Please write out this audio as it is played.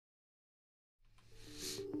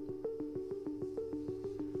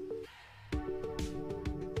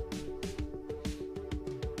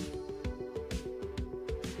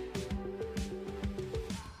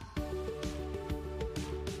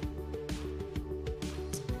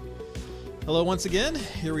Hello once again.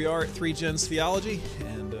 Here we are at Three Gens Theology,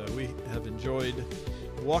 and we have enjoyed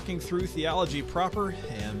walking through theology proper,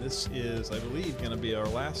 and this is, I believe, going to be our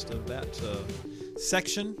last of that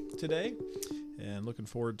section today, and looking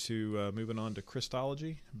forward to moving on to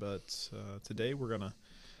Christology. But today we're going to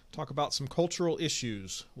talk about some cultural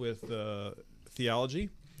issues with theology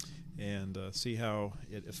and see how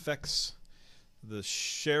it affects the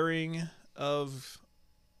sharing of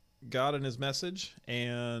God and His message,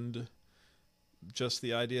 and just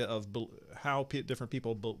the idea of how different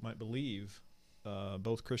people might believe,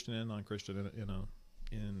 both Christian and non-Christian,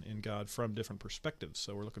 in God from different perspectives.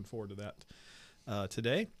 So we're looking forward to that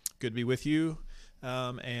today. Good to be with you,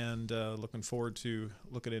 and looking forward to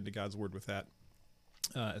looking into God's Word with that.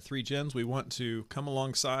 At Three Gens, we want to come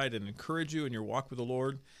alongside and encourage you in your walk with the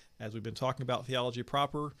Lord. As we've been talking about theology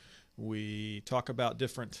proper, we talk about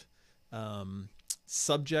different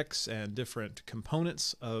subjects and different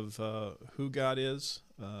components of who God is,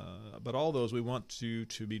 but all those we want to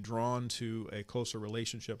be drawn to a closer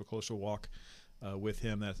relationship, a closer walk with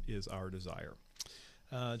Him. That is our desire.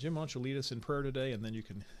 Jim, why don't you lead us in prayer today, and then you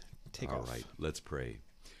can take off. All right, let's pray.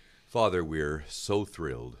 Father, we're so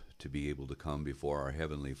thrilled to be able to come before our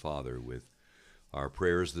Heavenly Father with our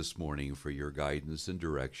prayers this morning for your guidance and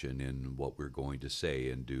direction in what we're going to say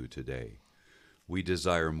and do today. We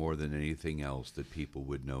desire more than anything else that people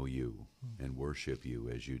would know you and worship you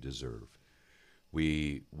as you deserve.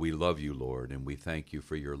 We love you, Lord, and we thank you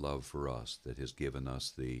for your love for us that has given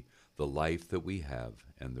us the life that we have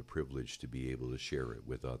and the privilege to be able to share it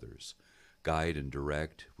with others. Guide and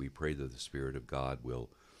direct. We pray that the Spirit of God will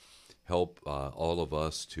help all of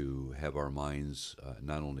us to have our minds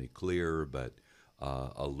not only clear but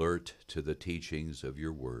alert to the teachings of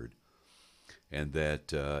your word. And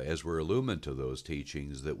that as we're illumined to those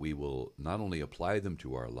teachings, that we will not only apply them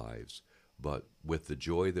to our lives, but with the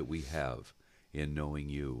joy that we have in knowing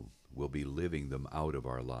you, we'll be living them out of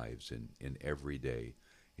our lives in every day,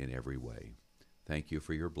 in every way. Thank you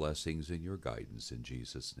for your blessings and your guidance in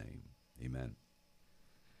Jesus' name. Amen.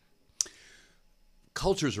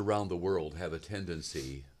 Cultures around the world have a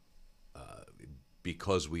tendency,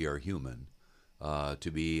 because we are human,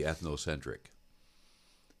 to be ethnocentric.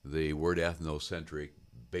 The word ethnocentric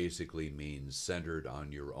basically means centered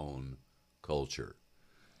on your own culture.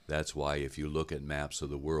 That's why if you look at maps of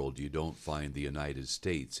the world, you don't find the United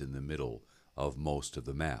States in the middle of most of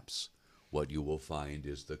the maps. What you will find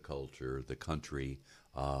is the culture, the country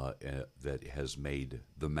that has made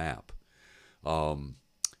the map.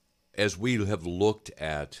 As we have looked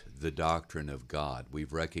at the doctrine of God,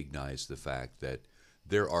 we've recognized the fact that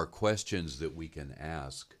there are questions that we can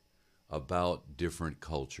ask about different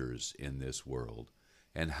cultures in this world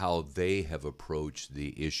and how they have approached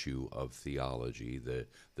the issue of theology,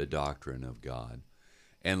 the doctrine of God,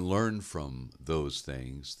 and learn from those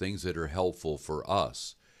things that are helpful for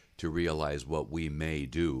us to realize what we may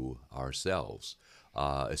do ourselves,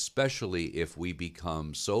 especially if we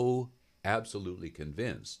become so absolutely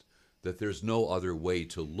convinced that there's no other way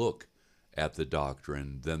to look at the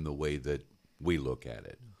doctrine than the way that we look at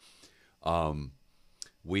it.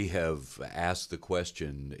 We have asked the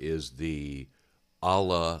question, is the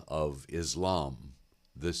Allah of Islam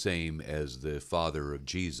the same as the Father of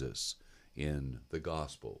Jesus in the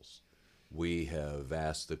Gospels? We have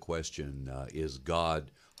asked the question, is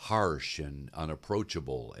God harsh and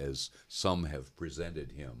unapproachable as some have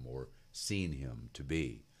presented him or seen him to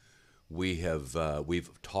be?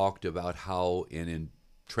 We've talked about how in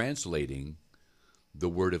translating the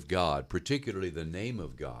Word of God, particularly the name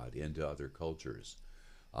of God, into other cultures,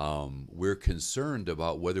 we're concerned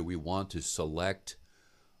about whether we want to select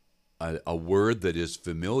a word that is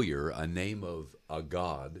familiar, a name of a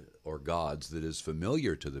god or gods that is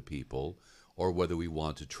familiar to the people, or whether we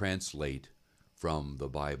want to translate from the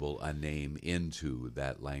Bible a name into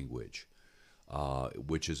that language,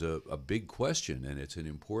 which is a big question, and it's an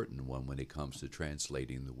important one when it comes to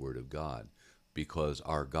translating the Word of God, because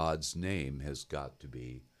our God's name has got to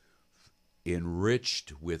be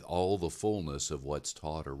enriched with all the fullness of what's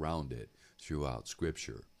taught around it throughout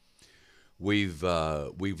Scripture. We've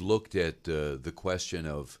looked at the question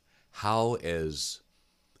of how, as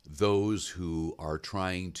those who are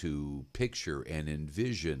trying to picture and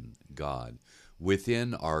envision God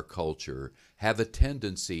within our culture, have a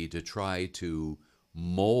tendency to try to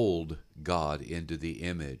mold God into the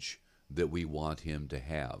image that we want Him to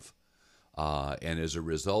have. And as a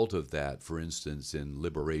result of that, for instance, in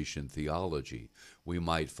liberation theology, we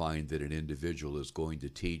might find that an individual is going to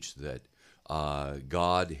teach that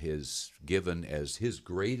God has given as his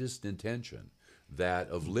greatest intention that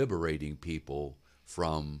of liberating people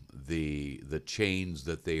from the chains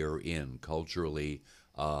that they are in culturally,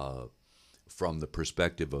 from the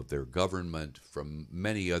perspective of their government, from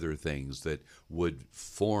many other things that would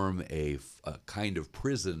form a kind of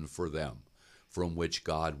prison for them from which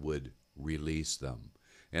God would release them.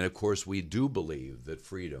 And of course, we do believe that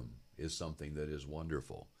freedom is something that is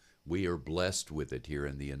wonderful. We are blessed with it here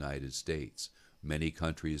in the United States. Many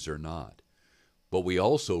countries are not. But we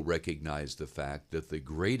also recognize the fact that the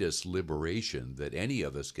greatest liberation that any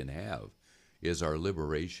of us can have is our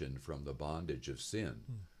liberation from the bondage of sin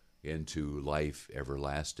into life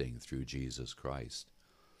everlasting through Jesus Christ.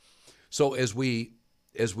 So as we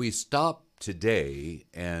stop today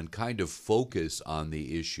and kind of focus on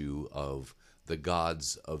the issue of the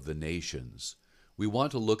gods of the nations, we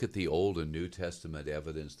want to look at the Old and New Testament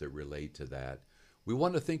evidence that relate to that. We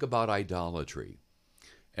want to think about idolatry.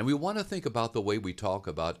 And we want to think about the way we talk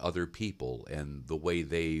about other people and the way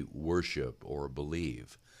they worship or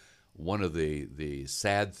believe. One of the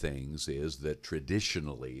sad things is that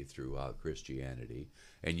traditionally throughout Christianity,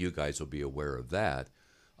 and you guys will be aware of that,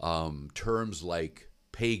 terms like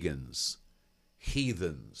pagans,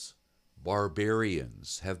 heathens,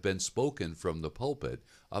 barbarians have been spoken from the pulpit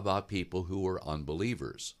about people who are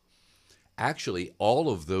unbelievers. Actually, all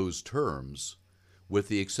of those terms, with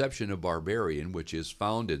the exception of barbarian, which is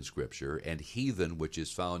found in Scripture, and heathen, which is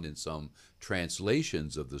found in some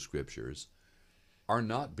translations of the Scriptures, are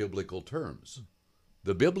not biblical terms.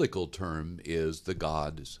 The biblical term is the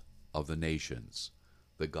gods of the nations,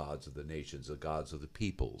 the gods of the nations, the gods of the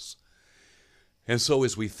peoples. And so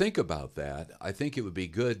as we think about that, I think it would be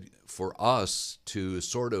good for us to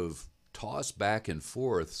sort of toss back and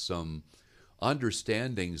forth some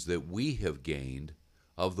understandings that we have gained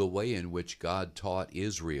of the way in which God taught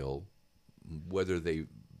Israel, whether they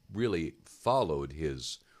really followed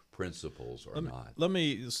his principles or not. Let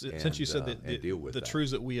me, since you said the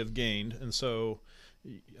truths that we have gained, and so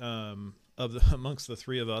amongst the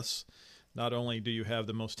three of us, not only do you have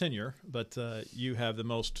the most tenure, but you have the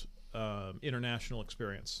most international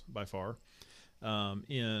experience by far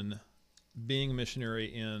in being a missionary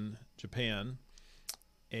in Japan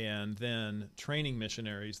and then training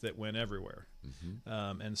missionaries that went everywhere.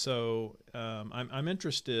 Mm-hmm. And so I'm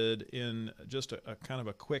interested in just a kind of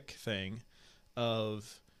a quick thing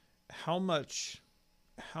of how much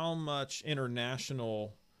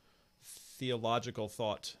international theological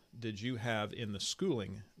thought did you have in the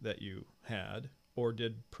schooling that you had, or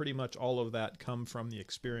did pretty much all of that come from the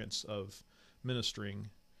experience of ministering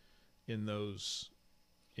in those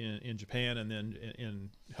in Japan and then in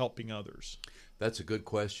helping others? That's a good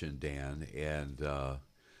question, Dan, and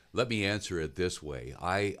let me answer it this way.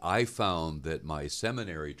 I found that my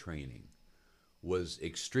seminary training was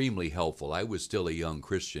extremely helpful. I was still a young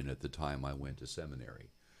Christian at the time I went to seminary.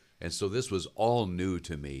 And so this was all new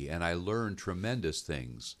to me, and I learned tremendous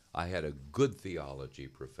things. I had a good theology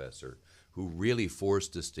professor who really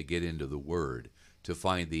forced us to get into the Word to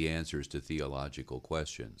find the answers to theological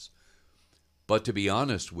questions. But to be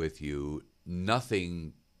honest with you,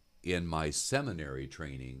 nothing in my seminary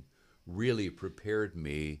training really prepared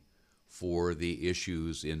me for the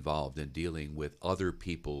issues involved in dealing with other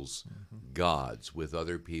people's gods, with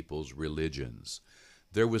other people's religions.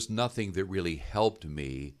 There was nothing that really helped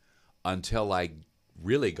me until I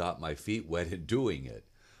really got my feet wet in doing it,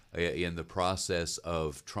 in the process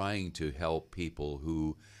of trying to help people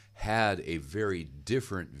who had a very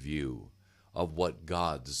different view of what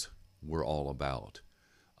gods were all about,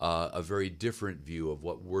 a very different view of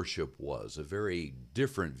what worship was, a very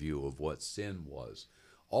different view of what sin was.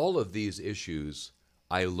 All of these issues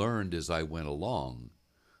I learned as I went along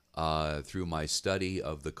through my study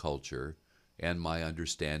of the culture and my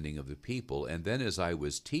understanding of the people. And then as I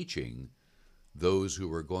was teaching those who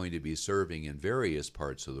were going to be serving in various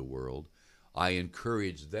parts of the world, I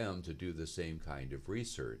encouraged them to do the same kind of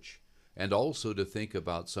research and also to think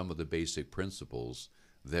about some of the basic principles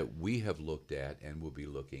that we have looked at and will be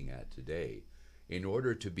looking at today in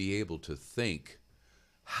order to be able to think,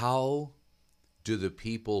 how do the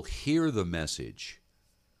people hear the message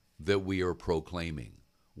that we are proclaiming?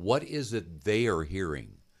 What is it they are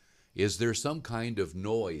hearing? Is there some kind of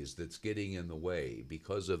noise that's getting in the way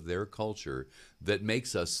because of their culture that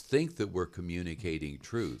makes us think that we're communicating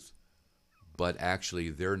truth, but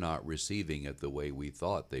actually they're not receiving it the way we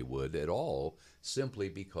thought they would at all, simply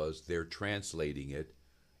because they're translating it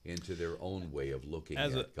into their own way of looking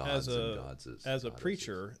at gods and goddesses. As a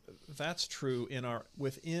preacher, that's true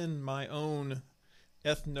within my own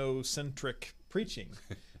ethnocentric preaching.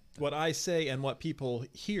 What I say and what people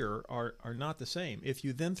hear are not the same. If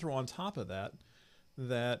you then throw on top of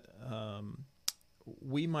that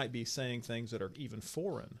we might be saying things that are even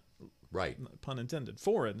foreign, Right. pun intended,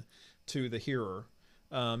 foreign to the hearer.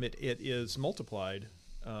 It is multiplied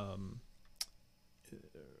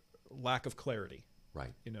lack of clarity,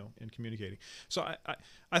 Right. in communicating. So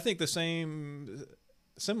I think the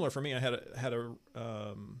similar for me. I had a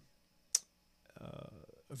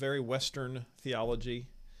very Western theology,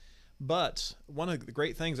 but one of the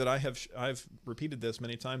great things that I've repeated this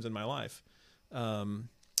many times in my life,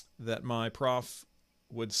 that my prof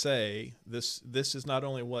would say, this is not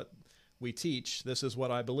only what we teach, this is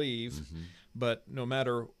what I believe, but no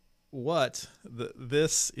matter what,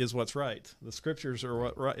 this is what's right. The scriptures are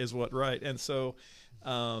what right, and so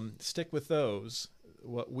stick with those.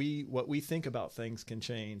 What we think about things can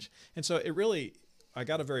change, and so I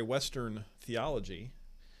got a very Western theology,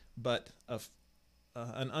 but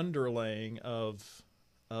an underlaying of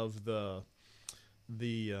the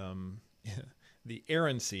the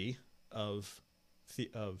errancy of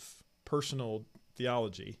personal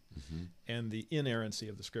theology and the inerrancy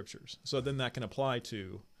of the scriptures. So then that can apply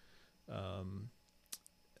to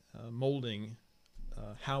molding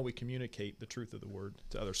how we communicate the truth of the word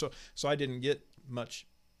to others. So I didn't get much,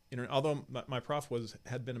 although my prof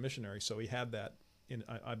had been a missionary, so he had that.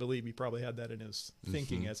 I believe he probably had that in his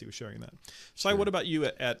thinking as he was sharing that. So, what about you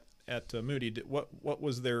at Moody? What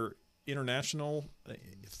was their international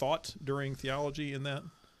thought during theology in that?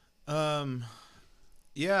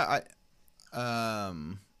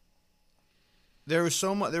 There was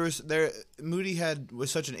so much. Moody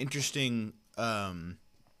was such an interesting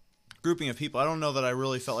grouping of people. I don't know that I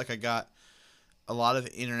really felt like I got a lot of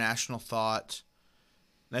international thought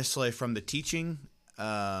necessarily from the teaching,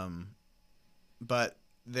 but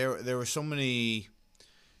there were so many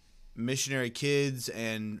missionary kids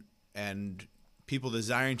and people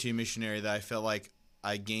desiring to be missionary that I felt like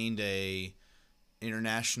I gained a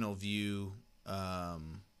international view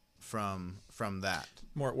from that.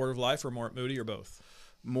 More at Word of Life or more at Moody or both?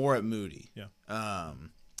 More at Moody. Yeah.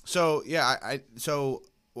 So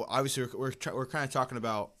obviously we're kind of talking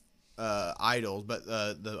about idols, but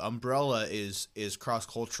the umbrella is cross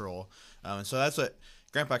cultural, and so that's what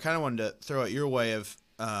Grandpa I kind of wanted to throw it your way of.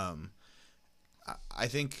 I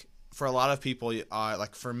think for a lot of people,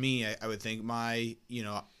 like for me, I would think I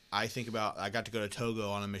think about I got to go to Togo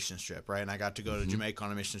on a mission trip, right, and I got to go to Jamaica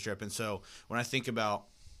on a mission trip, and so when I think about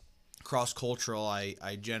cross-cultural,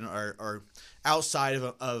 or outside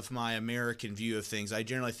of my American view of things, I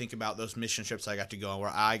generally think about those mission trips I got to go on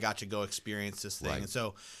where I got to go experience this thing. Right. And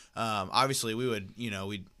so obviously we would,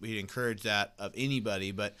 we'd encourage that of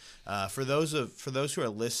anybody, but for those who are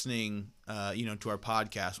listening, to our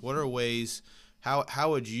podcast, what are ways, how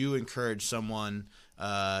would you encourage someone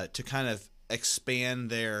to kind of expand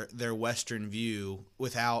their Western view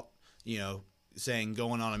without, saying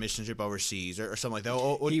going on a mission trip overseas or something like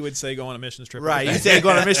that? He would say go on a mission trip. Right, you'd say go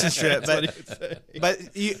on a mission trip,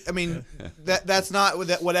 that's not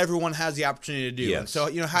what everyone has the opportunity to do. Yes. And so,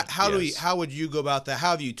 how would you go about that?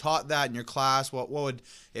 How have you taught that in your class? What would,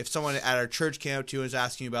 if someone at our church came up to you and was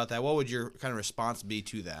asking you about that, what would your kind of response be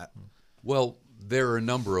to that? Well, there are a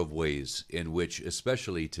number of ways in which,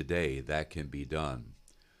 especially today, that can be done.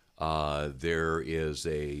 There is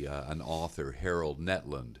an author, Harold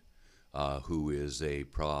Netland, who is a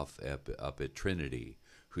prof up at Trinity,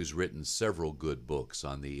 who's written several good books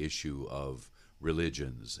on the issue of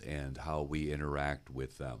religions and how we interact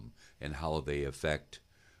with them and how they affect,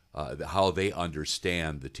 how they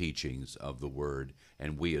understand the teachings of the Word,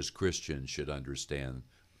 and we as Christians should understand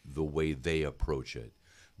the way they approach it.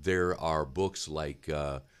 There are books like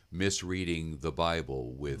Misreading the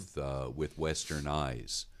Bible with Western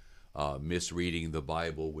Eyes, Misreading the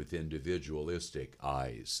Bible with Individualistic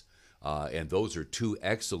Eyes. And those are two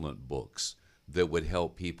excellent books that would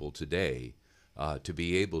help people today to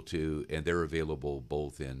be able to, and they're available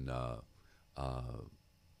both in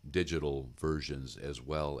digital versions as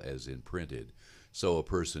well as in printed. So a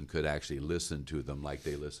person could actually listen to them like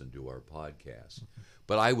they listen to our podcast.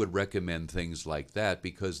 But I would recommend things like that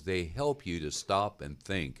because they help you to stop and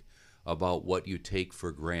think about what you take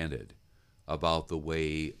for granted, about the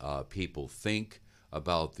way people think,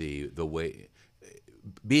 about the way...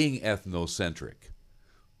 Being ethnocentric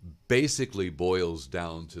basically boils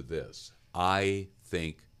down to this. I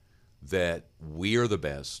think that we are the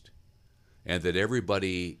best and that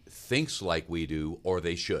everybody thinks like we do, or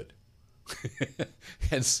they should.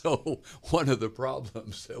 And so one of the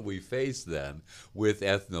problems that we face then with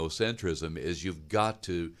ethnocentrism is you've got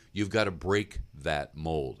to break that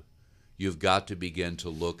mold. You've got to begin to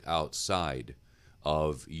look outside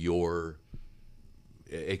of your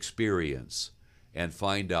experience and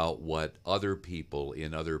find out what other people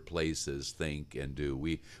in other places think and do.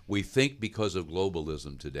 We think because of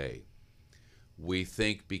globalism today. We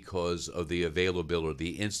think because of the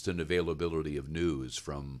availability, the instant availability of news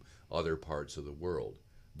from other parts of the world,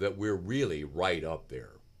 that we're really right up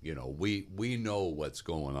there. You know, we know what's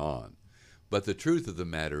going on. But the truth of the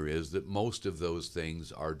matter is that most of those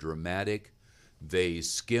things are dramatic. They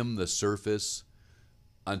skim the surface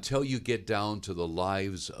until you get down to the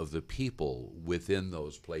lives of the people within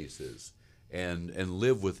those places and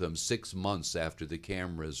live with them 6 months after the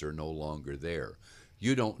cameras are no longer there.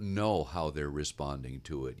 You don't know how they're responding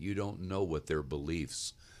to it. You don't know what their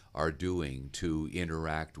beliefs are doing to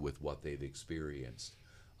interact with what they've experienced.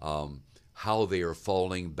 How they are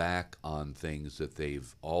falling back on things that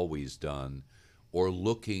they've always done or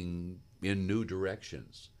looking in new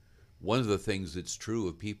directions. One of the things that's true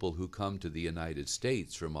of people who come to the United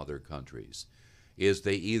States from other countries is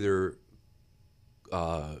they either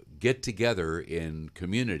get together in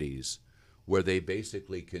communities where they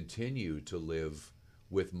basically continue to live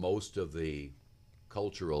with most of the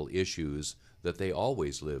cultural issues that they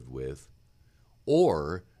always lived with,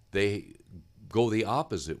 or they go the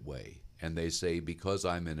opposite way and they say, because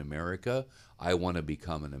I'm in America, I want to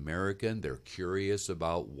become an American. They're curious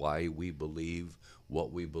about why we believe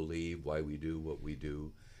what we believe, why we do what we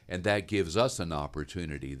do. And that gives us an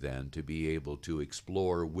opportunity then to be able to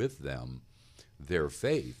explore with them their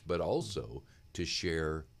faith, but also to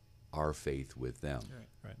share our faith with them.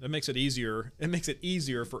 Right. That makes it easier. It makes it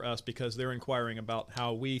easier for us because they're inquiring about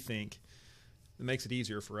how we think. It makes it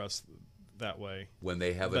easier for us that way. When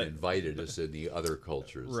they haven't invited us in the other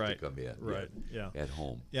cultures to come in. Right. At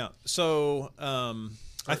home. Yeah. So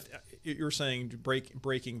you're saying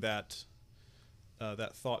breaking that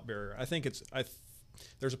that thought barrier. I think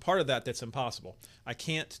there's a part of that that's impossible. I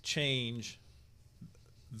can't change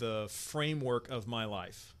the framework of my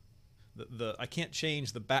life. I can't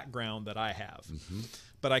change the background that I have,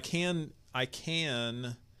 but I can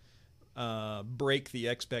break the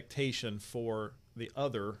expectation for the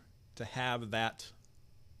other to have that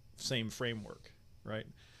same framework, right?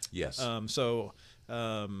 Yes.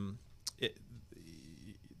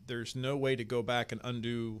 There's no way to go back and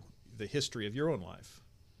undo the history of your own life,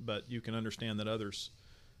 but you can understand that others'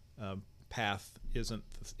 path isn't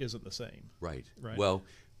the same. Right. Right. Well,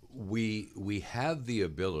 we have the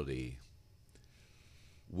ability,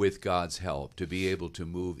 with God's help, to be able to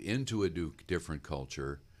move into a different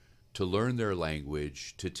culture, to learn their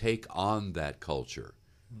language, to take on that culture.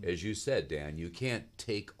 As you said, Dan, you can't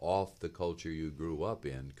take off the culture you grew up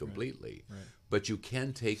in completely, Right. but you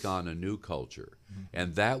can take on a new culture,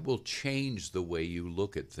 and that will change the way you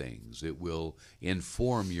look at things. It will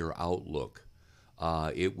inform your outlook.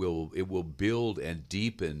 It will build and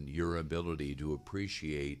deepen your ability to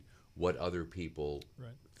appreciate what other people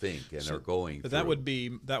think and are going through. That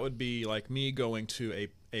would be like me going to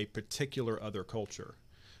a particular other culture.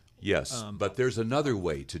 Yes, but there's another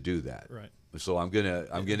way to do that. Right. So I'm gonna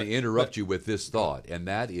interrupt you with this thought, and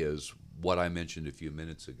that is what I mentioned a few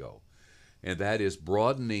minutes ago, and that is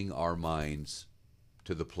broadening our minds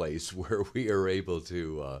to the place where we are able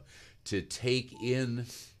to take in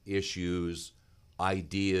issues,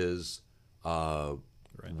 ideas,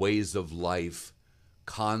 ways of life,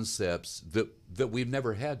 concepts that we've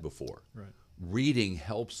never had before. Right. Reading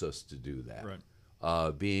helps us to do that.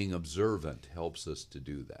 Right. Being observant helps us to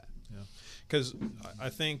do that. Yeah, because I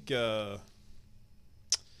think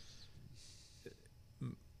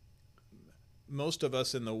most of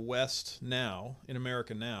us in the West now, in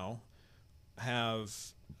America now, have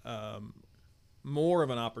more of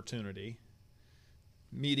an opportunity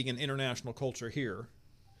meeting an international culture here,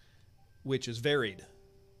 which is varied.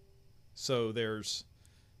 So there's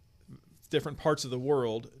different parts of the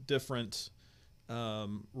world, different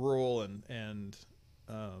rural and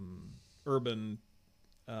urban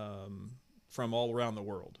from all around the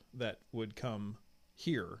world that would come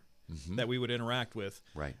here that we would interact with,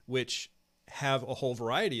 Right. which have a whole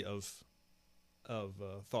variety of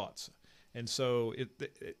thoughts, and so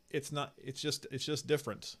it's just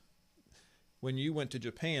different. When you went to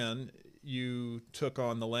Japan, you took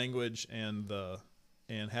on the language and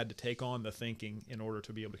had to take on the thinking in order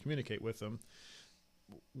to be able to communicate with them.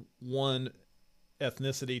 One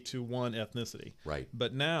ethnicity to one ethnicity. Right.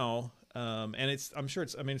 But now, and I'm sure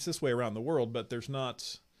it's this way around the world, but there's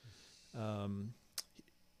not.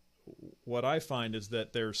 What I find is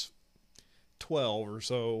that there's 12 or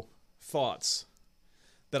so thoughts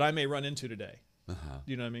that I may run into today.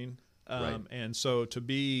 You know what I mean? Right. And so to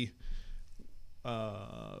be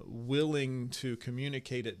willing to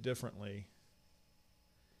communicate it differently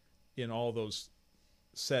in all those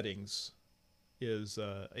settings is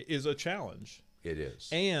a challenge, It is.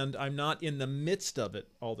 and I'm not in the midst of it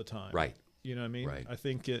all the time. Right. You know what I mean? Right. I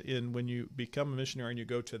think when you become a missionary and you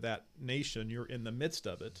go to that nation, you're in the midst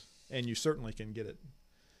of it, and you certainly can get it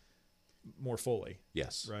more fully.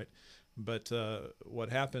 Yes. Right. But what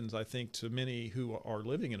happens, I think, to many who are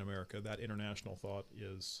living in America, that international thought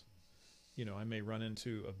is, I may run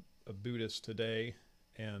into a Buddhist today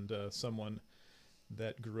and someone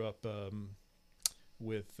that grew up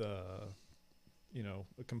with, a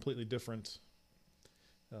completely different,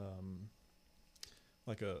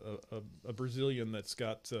 like a Brazilian that's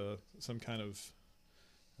got some kind of,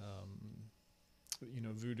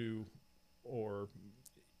 voodoo or,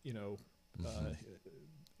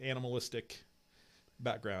 animalistic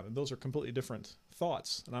background, and those are completely different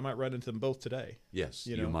thoughts, and I might run into them both today. Yes,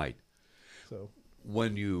 you might. So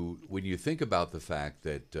when you think about the fact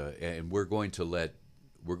that, and we're going to let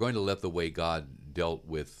the way God dealt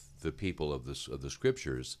with the people of the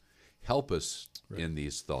Scriptures help us in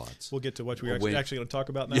these thoughts. We'll get to what we're actually going to talk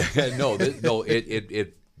about now. Yeah, no,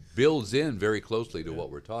 it builds in very closely to what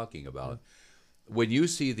we're talking about. When you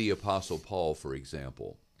see the Apostle Paul, for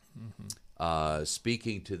example,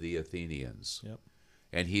 speaking to the Athenians,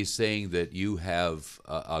 and he's saying that you have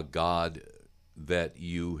a God that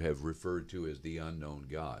you have referred to as the unknown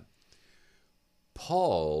God.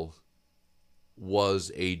 Paul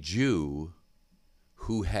was a Jew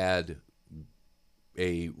who had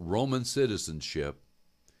a Roman citizenship,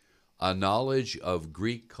 a knowledge of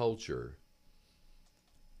Greek culture,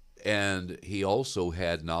 and he also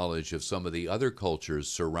had knowledge of some of the other cultures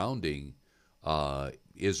surrounding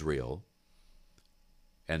Israel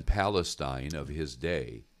and Palestine of his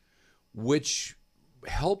day, which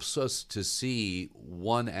helps us to see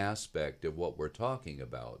one aspect of what we're talking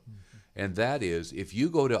about. And that is, if you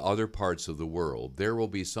go to other parts of the world, there will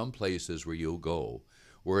be some places where you'll go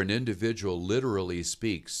where an individual literally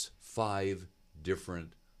speaks 5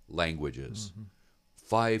 different languages,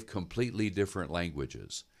 5 completely different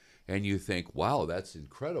languages. And you think, wow, that's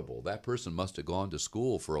incredible. That person must have gone to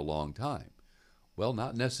school for a long time. Well,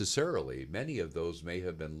 not necessarily. Many of those may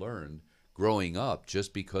have been learned growing up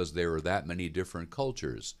just because there are that many different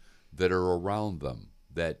cultures that are around them,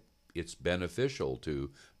 that it's beneficial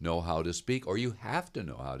to know how to speak, or you have to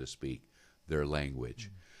know how to speak their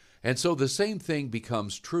language. And so the same thing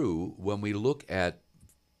becomes true when we look at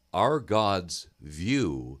our God's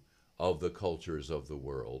view of the cultures of the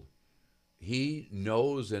world. He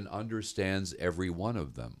knows and understands every one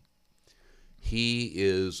of them. He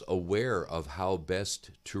is aware of how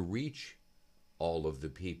best to reach all of the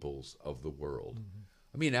peoples of the world.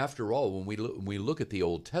 I mean, after all, when we look at the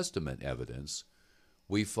Old Testament evidence,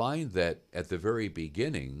 we find that at the very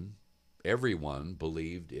beginning, everyone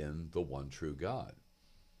believed in the one true God.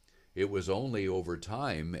 It was only over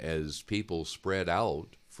time, as people spread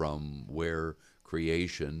out from where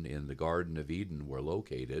creation in the Garden of Eden were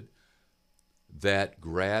located, that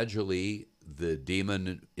gradually the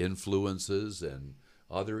demon influences and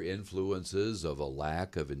other influences of a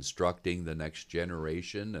lack of instructing the next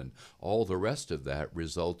generation and all the rest of that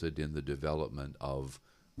resulted in the development of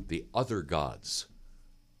the other gods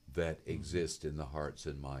that exist in the hearts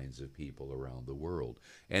and minds of people around the world.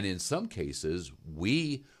 And in some cases,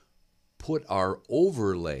 we put our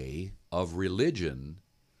overlay of religion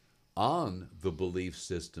on the belief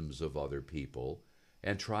systems of other people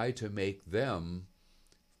and try to make them,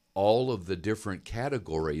 all of the different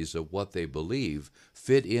categories of what they believe,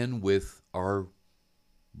 fit in with our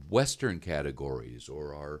Western categories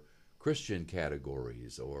or our Christian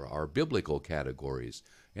categories or our biblical categories.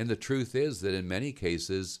 And the truth is that in many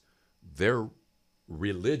cases, their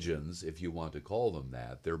religions, if you want to call them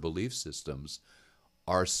that, their belief systems,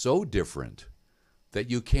 are so different that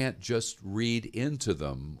you can't just read into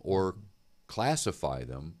them or classify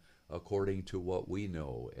them according to what we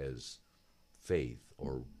know as faith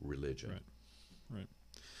or religion. Right.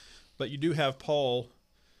 But you do have Paul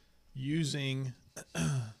using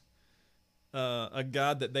a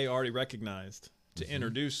God that they already recognized to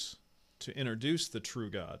introduce the true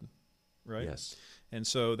God, right? Yes. And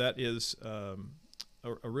so that is a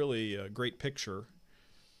really great picture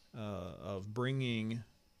of bringing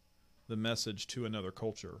the message to another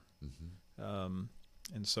culture. And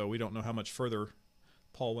so we don't know how much further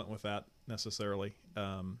Paul went with that necessarily,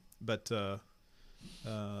 but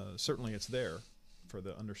certainly it's there for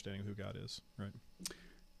the understanding of who God is, right?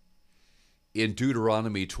 In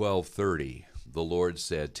Deuteronomy 12:30, the Lord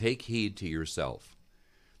said, "Take heed to yourself,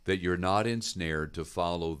 that you're not ensnared to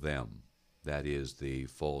follow them. that is, the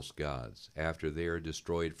false gods, after they are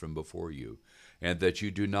destroyed from before you, and that you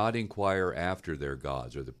do not inquire after their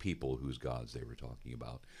gods, or the people whose gods they were talking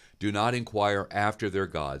about. Do not inquire after their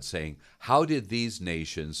gods, saying, how did these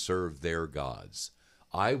nations serve their gods?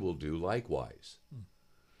 I will do likewise.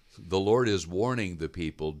 The Lord is warning the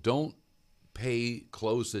people, don't pay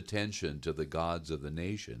close attention to the gods of the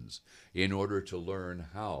nations in order to learn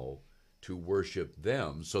how to worship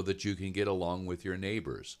them so that you can get along with your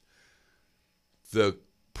neighbors. The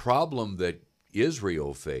problem that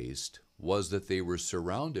Israel faced was that they were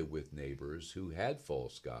surrounded with neighbors who had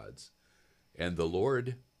false gods, and the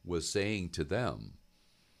Lord was saying to them,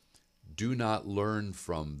 do not learn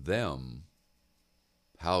from them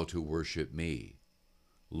how to worship me.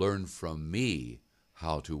 Learn from me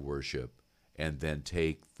how to worship, and then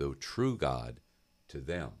take the true God to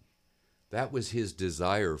them. That was his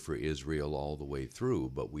desire for Israel all the way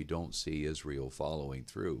through, but we don't see Israel following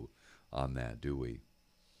through on that, do we?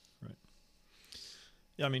 Right.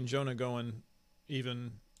 Yeah, I mean, Jonah going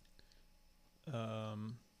even,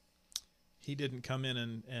 he didn't come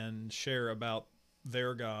in and share about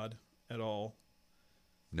their God at all.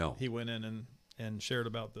 No. He went in and shared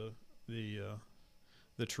about the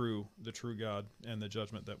true God and the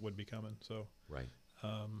judgment that would be coming. So right.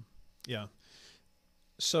 Yeah.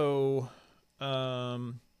 So,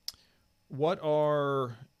 what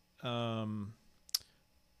are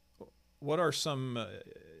some?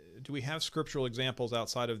 Do we have scriptural examples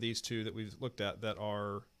outside of these two that we've looked at that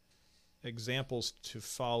are examples to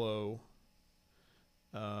follow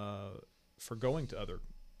for going to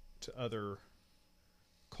other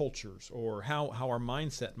cultures, or how our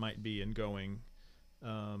mindset might be in going?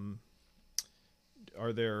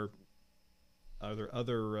 Are there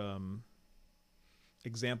other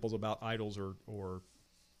examples about idols or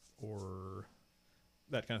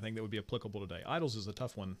that kind of thing that would be applicable today? Idols is a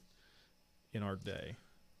tough one in our day.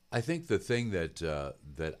 I think the thing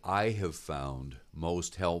that I have found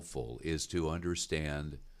most helpful is to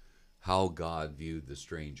understand how God viewed the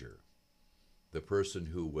stranger, the person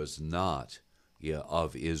who was not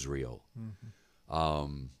of Israel.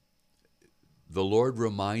 Mm-hmm. The Lord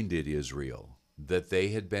reminded Israel that they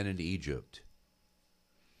had been in Egypt,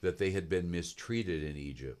 that they had been mistreated in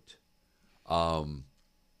Egypt,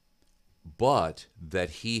 but that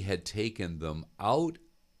he had taken them out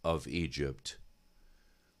of Egypt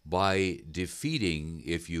by defeating,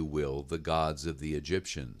 if you will, the gods of the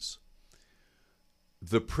Egyptians.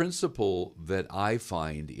 The principle that I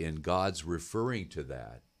find in God's referring to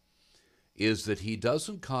that is that he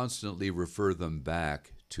doesn't constantly refer them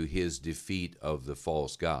back to his defeat of the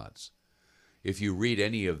false gods. If you read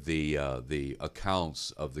any of the accounts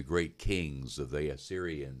of the great kings of the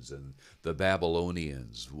Assyrians and the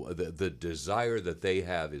Babylonians, the desire that they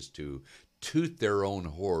have is to toot their own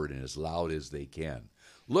horn as loud as they can.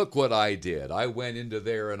 Look what I did. I went into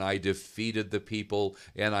there and I defeated the people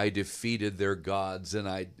and I defeated their gods.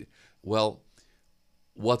 Well,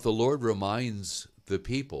 what the Lord reminds the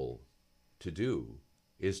people to do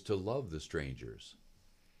is to love the strangers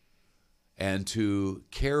and to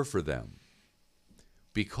care for them,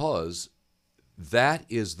 because that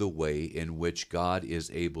is the way in which God is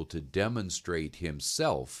able to demonstrate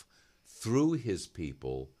himself through his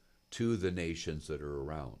people to the nations that are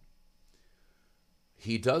around.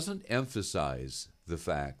 He doesn't emphasize the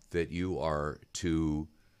fact that you are to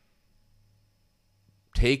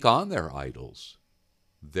take on their idols,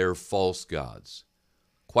 their false gods.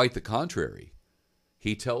 Quite the contrary.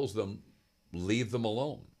 He tells them, leave them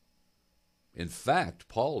alone. In fact,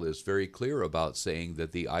 Paul is very clear about saying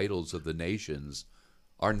that the idols of the nations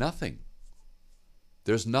are nothing.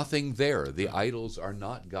 There's nothing there. The idols are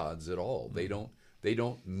not gods at all. They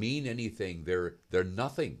don't mean anything. They're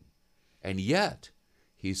nothing. And yet,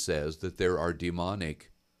 he says that there are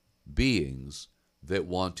demonic beings that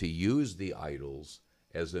want to use the idols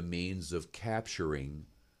as a means of capturing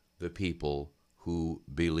the people who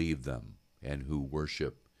believe them and who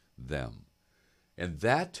worship them. And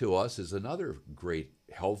that to us is another great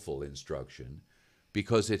helpful instruction,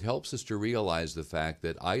 because it helps us to realize the fact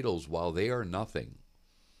that idols, while they are nothing,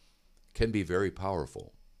 can be very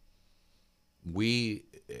powerful. We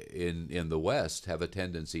in the West have a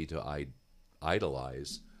tendency to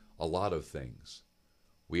idolize a lot of things.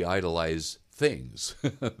 We idolize things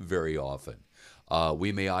very often.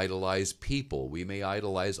 We may idolize people. We may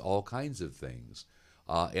idolize all kinds of things.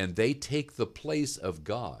 And they take the place of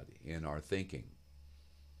God in our thinking.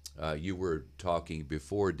 You were talking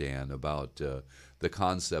before, Dan, about the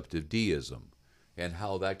concept of deism and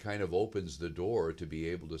how that kind of opens the door to be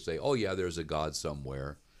able to say, oh, yeah, there's a God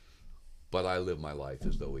somewhere, but I live my life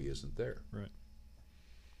as though he isn't there. Right.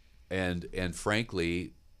 And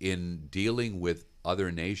frankly, in dealing with other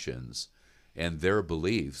nations and their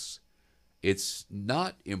beliefs, it's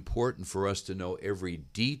not important for us to know every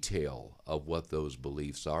detail of what those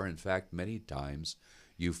beliefs are. In fact, many times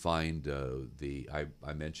you find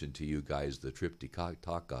I mentioned to you guys the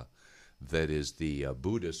Tripitaka, that is the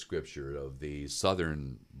Buddhist scripture of the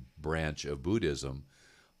southern branch of Buddhism.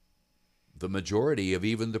 The majority of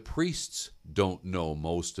even the priests don't know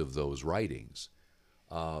most of those writings.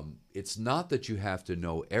 It's not that you have to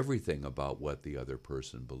know everything about what the other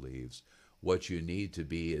person believes. What you need to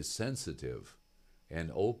be is sensitive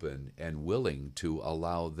and open and willing to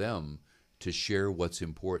allow them to share what's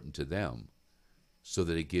important to them, so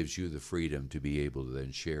that it gives you the freedom to be able to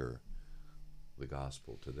then share the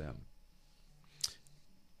gospel to them.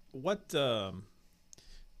 What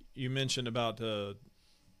you mentioned about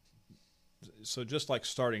so just like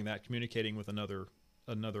starting that, communicating with another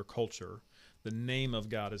culture, the name of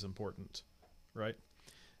God is important, right?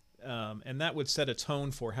 And that would set a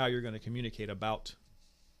tone for how you're going to communicate about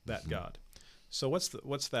that God. So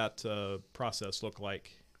what's that process look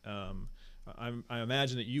like? I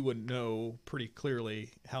imagine that you would know pretty clearly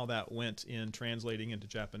how that went in translating into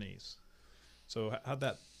Japanese. So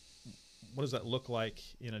what does that look like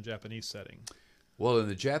in a Japanese setting? Well, in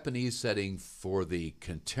the Japanese setting for the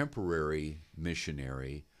contemporary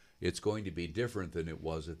missionary, it's going to be different than it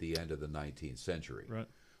was at the end of the 19th century. Right.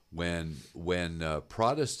 When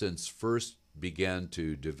Protestants first began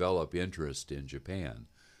to develop interest in Japan,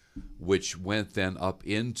 which went then up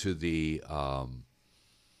into the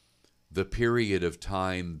period of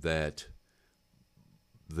time that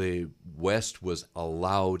the West was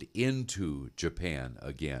allowed into Japan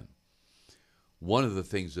again. One of the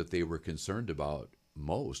things that they were concerned about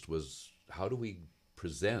most was, how do we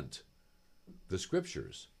present the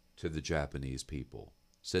scriptures to the Japanese people,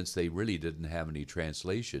 since they really didn't have any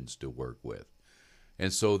translations to work with.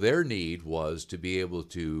 And so their need was to be able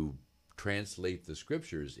to translate the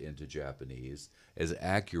scriptures into Japanese as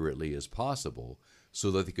accurately as possible, so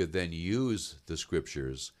that they could then use the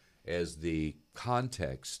scriptures as the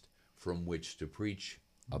context from which to preach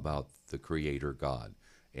about the Creator God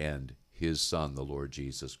and His Son, the Lord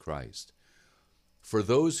Jesus Christ. For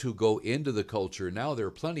those who go into the culture now, there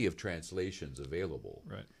are plenty of translations available.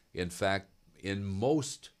 Right. In fact, in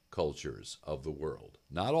most cultures of the world,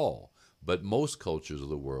 not all, but most cultures of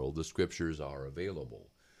the world, the scriptures are available.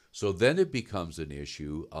 So then it becomes an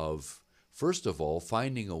issue of, first of all,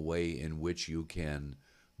 finding a way in which you can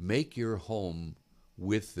make your home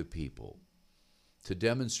with the people, to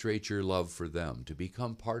demonstrate your love for them, to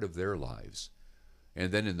become part of their lives.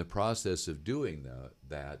 And then in the process of doing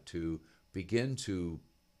that, to begin to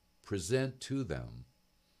present to them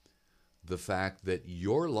the fact that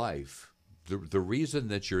your life, the reason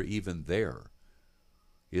that you're even there,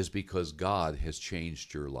 is because God has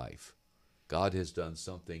changed your life. God has done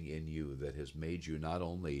something in you that has made you not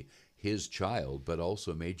only His child, but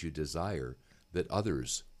also made you desire that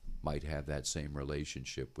others might have that same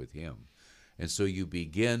relationship with Him. And so you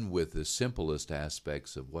begin with the simplest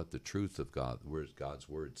aspects of what the truth of God's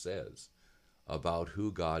Word says about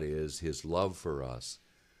who God is, His love for us,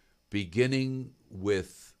 beginning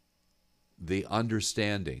with the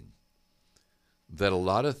understanding that a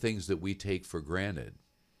lot of things that we take for granted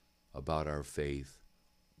about our faith,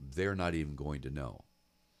 they're not even going to know.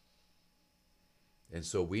 And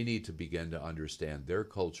so we need to begin to understand their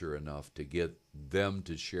culture enough to get them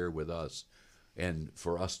to share with us, and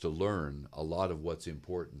for us to learn a lot of what's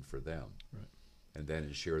important for them. Right. And then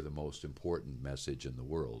to share the most important message in the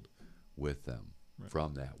world with them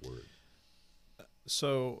from that word.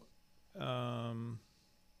 So,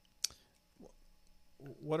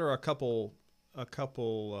 what are a couple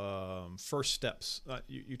first steps?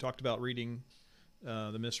 You talked about reading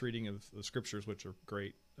the misreading of the scriptures, which are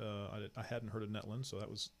great. I hadn't heard of Netland, so that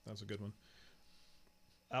was a good one.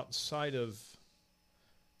 Outside of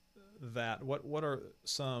that, what are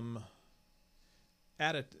some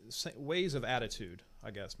ways of attitude,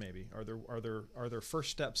 I guess, maybe? Are there first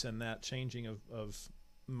steps in that changing of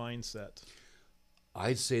mindset?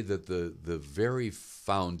 I'd say that the very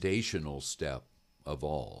foundational step of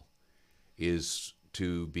all is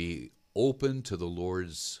to be open to the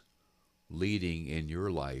Lord's leading in your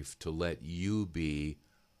life, to let you be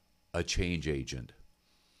a change agent,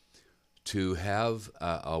 to have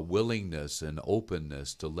a willingness and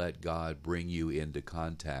openness to let God bring you into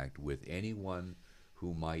contact with anyone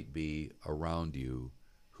who might be around you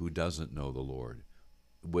who doesn't know the Lord.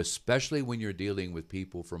 Especially when you're dealing with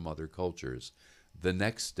people from other cultures, the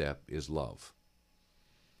next step is love.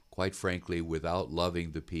 Quite frankly, without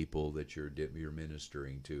loving the people that you're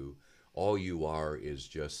ministering to, All you are is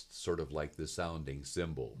just sort of like the sounding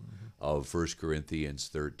symbol of 1 Corinthians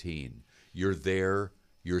 13. You're there,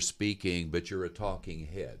 you're speaking, but you're a talking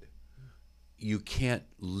head. You can't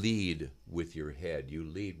lead with your head, you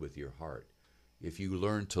lead with your heart. If you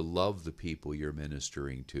learn to love the people you're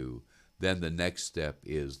ministering to, then the next step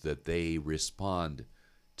is that they respond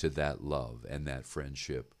to that love and that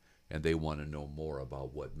friendship, and they want to know more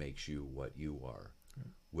about what makes you what you are,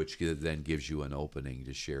 which then gives you an opening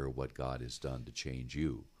to share what God has done to change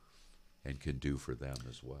you and can do for them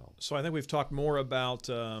as well. So I think we've talked more about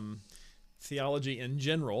theology in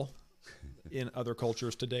general in other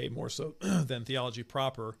cultures today, more so than theology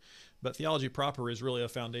proper. But theology proper is really a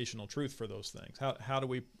foundational truth for those things. How do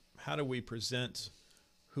we present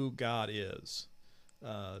who God is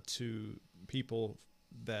to people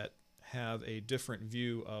that have a different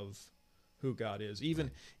view of who God is, even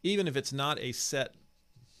if it's not a set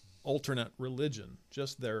alternate religion,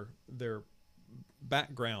 just their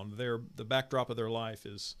background, the backdrop of their life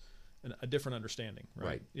is a different understanding,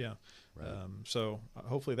 right? Yeah. Right. So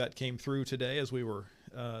hopefully that came through today as we were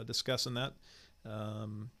discussing that.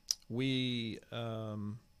 We,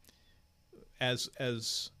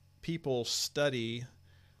 as people study,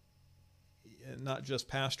 not just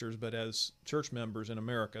pastors, but as church members in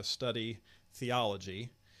America study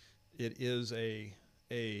theology, it is a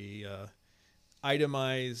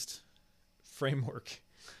itemized framework,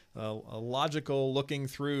 a logical looking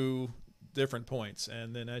through different points,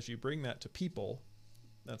 and then as you bring that to people,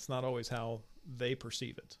 that's not always how they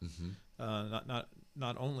perceive it.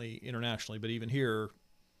 Not only internationally, but even here,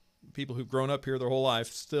 people who've grown up here their whole life,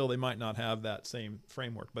 still they might not have that same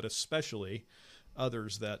framework, but especially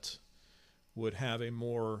others that would have a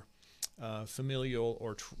more familial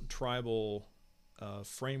or tribal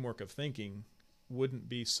framework of thinking wouldn't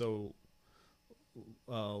be so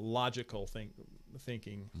logical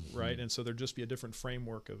thinking, right? And so there'd just be a different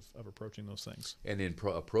framework of approaching those things. And in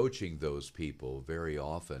approaching those people, very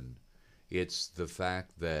often, it's the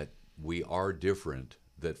fact that we are different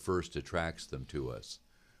that first attracts them to us,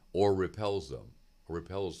 or repels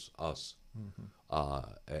us.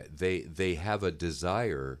 They have a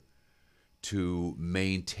desire to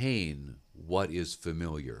maintain what is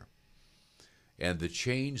familiar. And the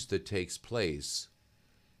change that takes place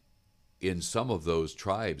in some of those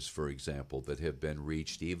tribes, for example, that have been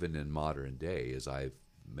reached even in modern day, as I've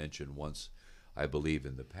mentioned once, I believe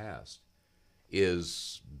in the past,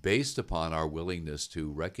 is based upon our willingness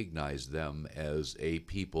to recognize them as a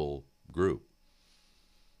people group.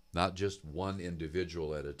 Not just one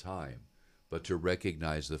individual at a time, but to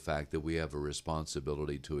recognize the fact that we have a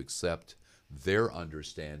responsibility to accept their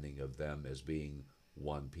understanding of them as being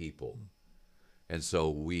one people. And so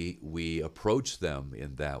we approach them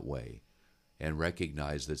in that way and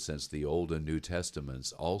recognize that since the Old and New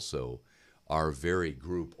Testaments also are very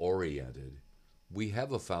group-oriented, we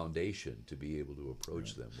have a foundation to be able to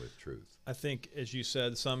approach them with truth. I think, as you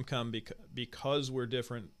said, some come because we're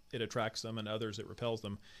different, it attracts them, and others it repels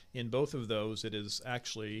them. In both of those, it is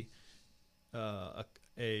actually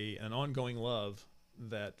an ongoing love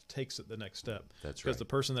that takes it the next step. That's right. Because the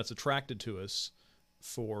person that's attracted to us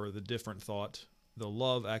for the different thought, the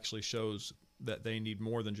love actually shows that they need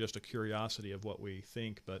more than just a curiosity of what we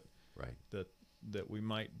think, but that we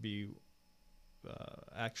might be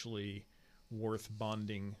actually worth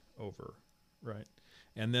bonding over, right?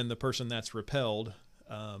 And then the person that's repelled,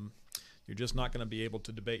 you're just not going to be able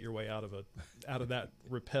to debate your way out of that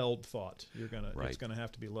repelled thought. It's gonna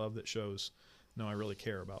have to be love that shows, no, I really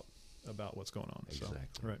care about what's going on. Exactly.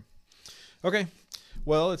 So, right. Okay.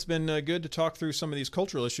 Well, it's been good to talk through some of these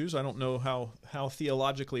cultural issues. I don't know how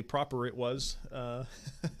theologically proper it was. Well,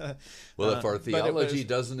 if our theology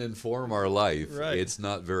doesn't inform our life, it's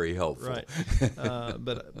not very helpful. Right.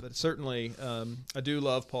 But certainly, I do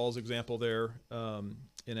love Paul's example there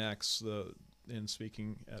in Acts, in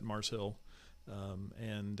speaking at Mars Hill,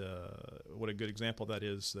 and what a good example that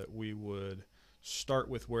is, that we would start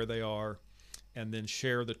with where they are and then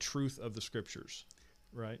share the truth of the Scriptures.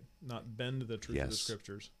 Right? Not bend the truth of the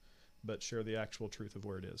Scriptures, but share the actual truth of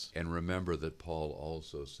where it is. And remember that Paul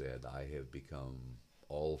also said, I have become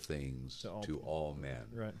all things to all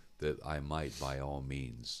men, that I might by all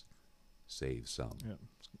means save some. Yeah.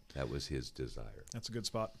 That was his desire. That's a good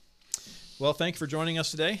spot. Well, thank you for joining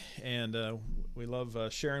us today, and we love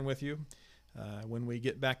sharing with you. When we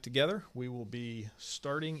get back together, we will be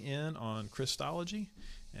starting in on Christology,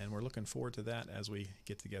 and we're looking forward to that as we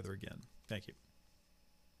get together again. Thank you.